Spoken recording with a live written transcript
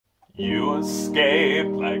You escape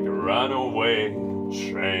like a runaway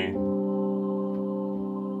train,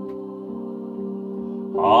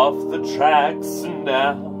 off the tracks and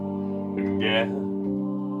down again.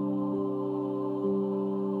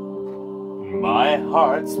 My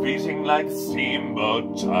heart's beating like a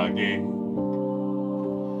steamboat tugging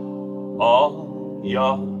all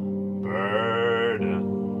your burdens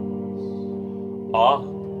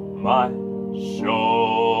on my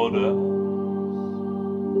shoulders.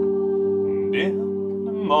 And in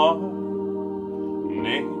the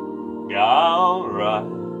morning I'll rise,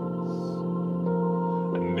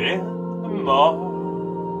 and in the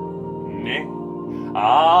morning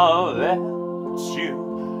I'll let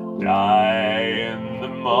you die in the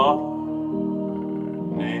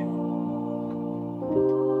morning.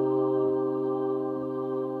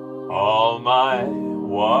 All my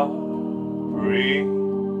worry,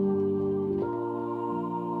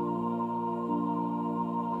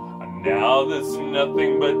 and now there's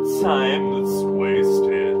nothing but time that's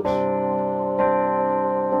wasted,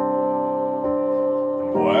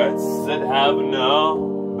 and words that have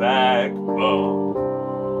no backbone.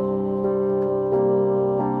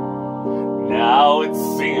 Now it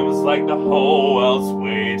seems like the whole world's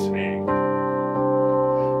waiting.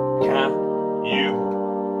 Can you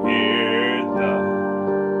hear the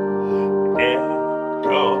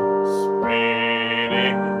echoes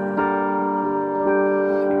raining?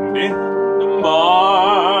 And in the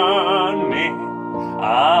morning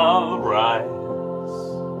I'll rise,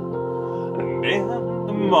 and in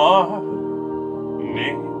the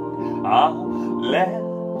morning I'll let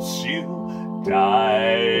you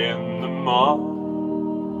die in the morning.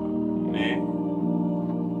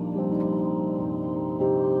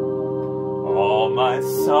 All my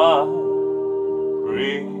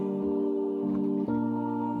sorry,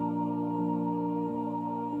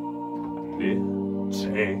 and it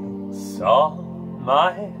takes all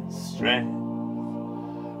my strength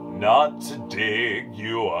not to dig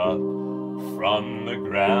you up from the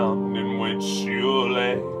ground in which you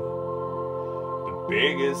lay.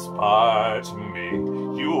 Biggest part of me,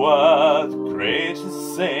 you were the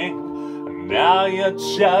greatest thing, and now you're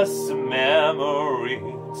just a memory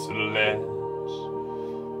to let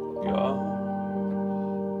go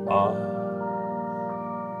of.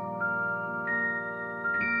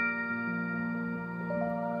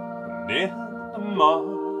 And in the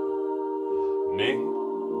morning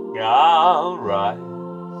I'll rise,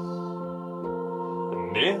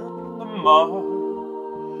 and in the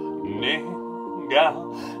morning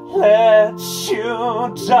I'll let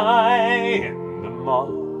you die in the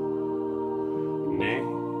morning.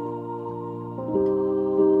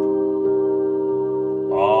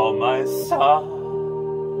 All my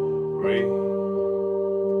sorry,